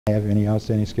have any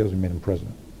outstanding skills, we made him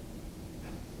president.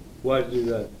 Why did you do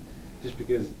that? Just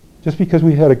because? Just because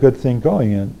we had a good thing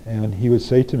going, and he would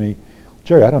say to me,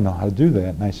 Jerry, I don't know how to do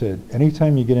that. And I said,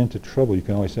 anytime you get into trouble, you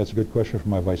can always say, that's a good question for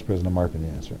my vice president of marketing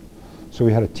to answer. So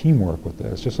we had a teamwork with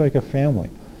that. It's just like a family.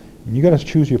 And you got to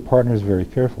choose your partners very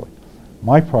carefully.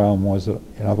 My problem was that,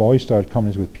 and I've always started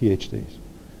companies with PhDs,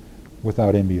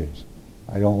 without MBAs.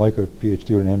 I don't like a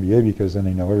PhD with an MBA because then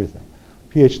they know everything.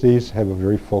 PhDs have a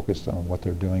very focused on what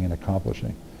they're doing and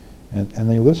accomplishing. And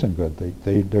they listen good.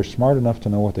 They're smart enough to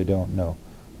know what they don't know.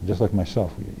 Just like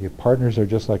myself. Your partners are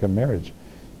just like a marriage.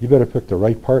 You better pick the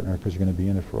right partner because you're going to be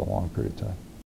in it for a long period of time.